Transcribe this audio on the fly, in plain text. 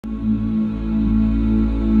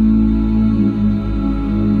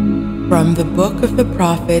From the book of the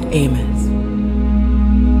prophet Amos.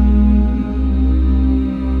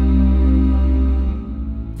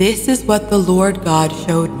 This is what the Lord God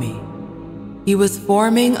showed me. He was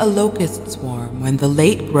forming a locust swarm when the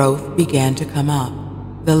late growth began to come up,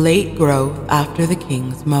 the late growth after the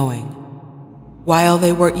king's mowing. While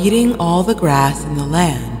they were eating all the grass in the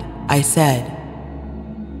land, I said,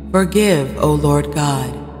 "Forgive, O Lord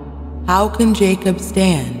God. How can Jacob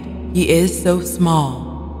stand? He is so small."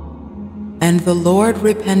 And the Lord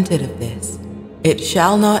repented of this. "It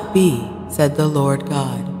shall not be," said the Lord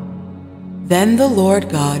God. Then the Lord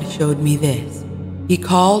God showed me this. He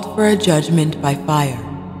called for a judgment by fire.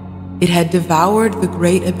 It had devoured the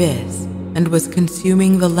great abyss and was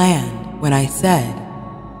consuming the land when I said,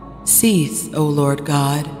 "Cease, O Lord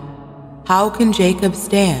God. How can Jacob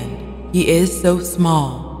stand? He is so small."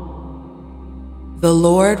 The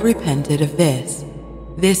Lord repented of this.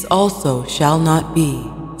 "This also shall not be,"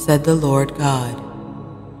 said the Lord God.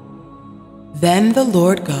 Then the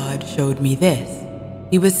Lord God showed me this.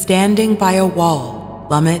 He was standing by a wall,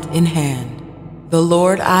 plummet in hand. The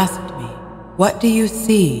Lord asked me, "What do you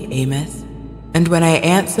see, Amos?" And when I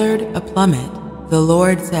answered, "A plummet," the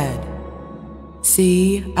Lord said,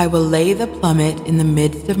 "See, I will lay the plummet in the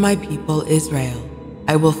midst of my people Israel.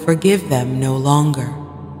 I will forgive them no longer.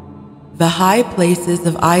 The high places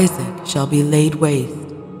of Isaac shall be laid waste,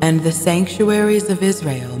 and the sanctuaries of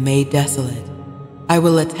Israel made desolate. I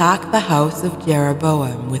will attack the house of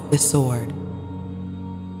Jeroboam with the sword."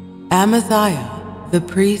 Amaziah, the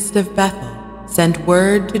priest of Bethel, sent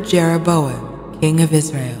word to Jeroboam, king of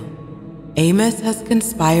Israel, "Amos has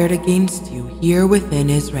conspired against you here within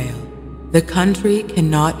Israel. The country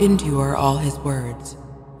cannot endure all his words.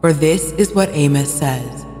 For this is what Amos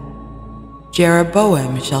says,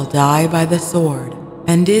 Jeroboam shall die by the sword,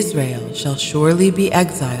 and Israel shall surely be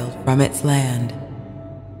exiled from its land."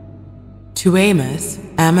 To Amos,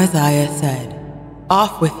 Amaziah said,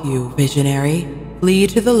 "Off with you, visionary, flee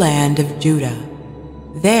to the land of Judah.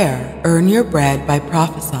 There earn your bread by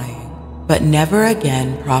prophesying, but never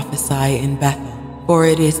again prophesy in Bethel, for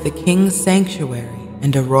it is the king's sanctuary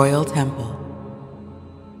and a royal temple."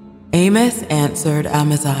 Amos answered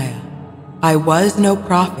Amaziah, "I was no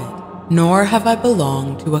prophet, nor have I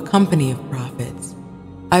belonged to a company of prophets.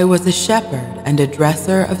 I was a shepherd and a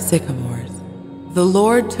dresser of sycamores. The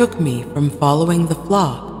Lord took me from following the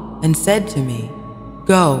flock and said to me,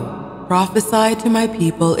 'Go, prophesy to my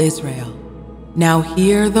people Israel. Now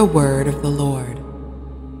hear the word of the Lord.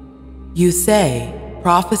 You say,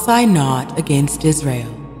 prophesy not against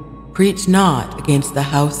Israel. Preach not against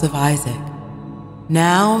the house of Isaac.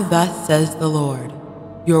 Now thus says the Lord,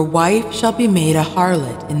 your wife shall be made a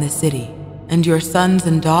harlot in the city, and your sons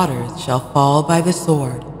and daughters shall fall by the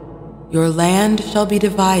sword. Your land shall be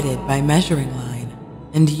divided by measuring line,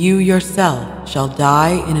 and you yourself shall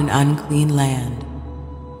die in an unclean land.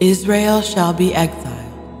 Israel shall be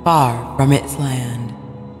exiled far from its land."